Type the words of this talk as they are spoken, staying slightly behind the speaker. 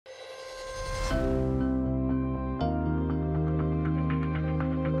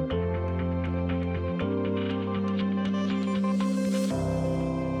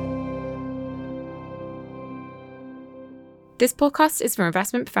This podcast is for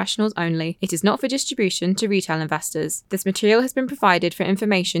investment professionals only. It is not for distribution to retail investors. This material has been provided for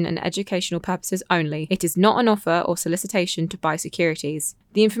information and educational purposes only. It is not an offer or solicitation to buy securities.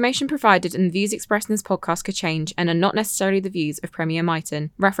 The information provided and the views expressed in this podcast could change and are not necessarily the views of Premier Miton.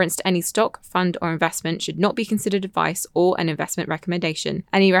 Reference to any stock, fund, or investment should not be considered advice or an investment recommendation.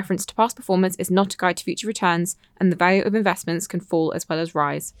 Any reference to past performance is not a guide to future returns, and the value of investments can fall as well as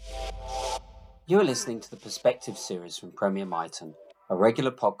rise. You are listening to the Perspective series from Premier Miton, a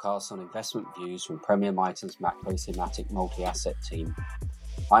regular podcast on investment views from Premier Miton's macro-thematic multi-asset team.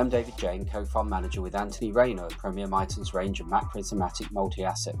 I'm David Jane, co-fund manager with Anthony Rayner of Premier Miton's range of macro-thematic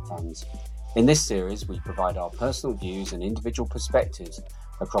multi-asset funds. In this series, we provide our personal views and individual perspectives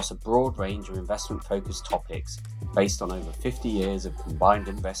across a broad range of investment-focused topics based on over 50 years of combined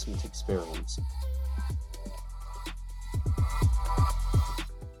investment experience.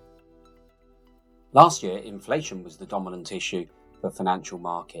 Last year, inflation was the dominant issue for financial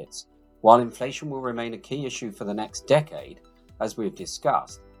markets. While inflation will remain a key issue for the next decade, as we've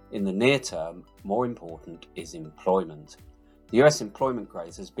discussed, in the near term, more important is employment. The US employment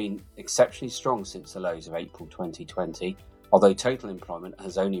growth has been exceptionally strong since the lows of April 2020, although total employment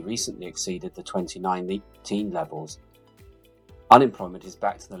has only recently exceeded the 2019 levels. Unemployment is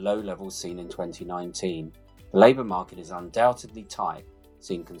back to the low levels seen in 2019. The labour market is undoubtedly tight,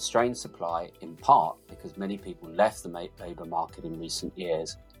 seeing constrained supply in part because many people left the labour market in recent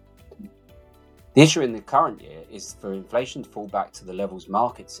years. The issue in the current year is for inflation to fall back to the levels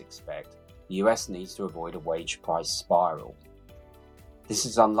markets expect, the US needs to avoid a wage price spiral. This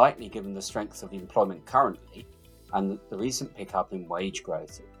is unlikely given the strength of employment currently and the recent pickup in wage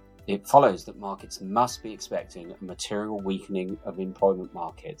growth. It follows that markets must be expecting a material weakening of employment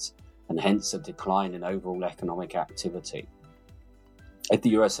markets and hence a decline in overall economic activity. If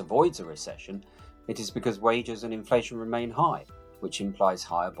the US avoids a recession, it is because wages and inflation remain high, which implies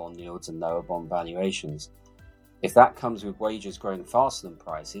higher bond yields and lower bond valuations. If that comes with wages growing faster than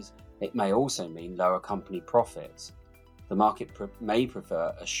prices, it may also mean lower company profits. The market may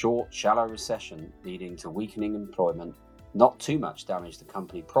prefer a short, shallow recession leading to weakening employment, not too much damage to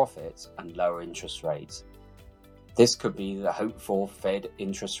company profits, and lower interest rates. This could be the hoped-for Fed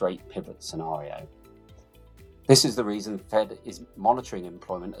interest rate pivot scenario. This is the reason Fed is monitoring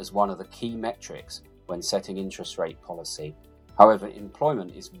employment as one of the key metrics when setting interest rate policy. However,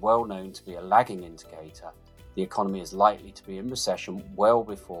 employment is well known to be a lagging indicator. The economy is likely to be in recession well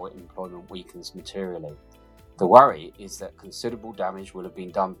before employment weakens materially. The worry is that considerable damage will have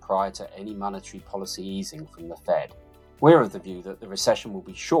been done prior to any monetary policy easing from the Fed. We're of the view that the recession will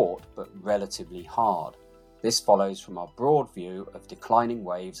be short but relatively hard. This follows from our broad view of declining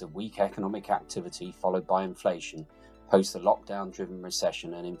waves of weak economic activity followed by inflation, post the lockdown-driven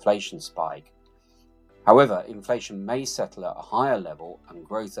recession and inflation spike. However, inflation may settle at a higher level and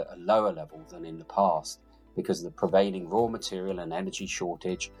growth at a lower level than in the past because of the prevailing raw material and energy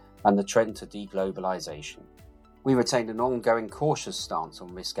shortage and the trend to deglobalization. We retained an ongoing cautious stance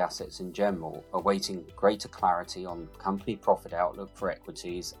on risk assets in general, awaiting greater clarity on company profit outlook for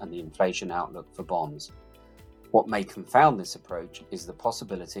equities and the inflation outlook for bonds. What may confound this approach is the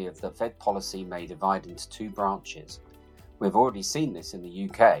possibility of the Fed policy may divide into two branches. We've already seen this in the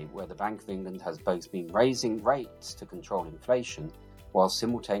UK, where the Bank of England has both been raising rates to control inflation, while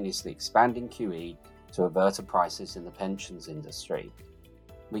simultaneously expanding QE to avert prices in the pensions industry.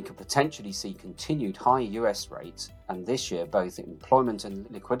 We could potentially see continued high US rates, and this year both employment and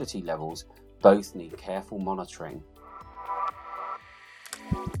liquidity levels both need careful monitoring.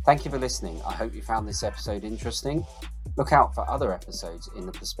 Thank you for listening. I hope you found this episode interesting. Look out for other episodes in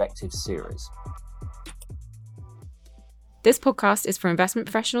the Perspective series. This podcast is for investment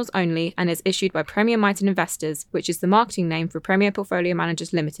professionals only and is issued by Premier Miton Investors, which is the marketing name for Premier Portfolio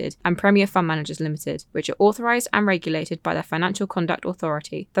Managers Limited and Premier Fund Managers Limited, which are authorised and regulated by the Financial Conduct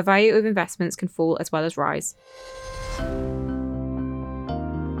Authority. The value of investments can fall as well as rise.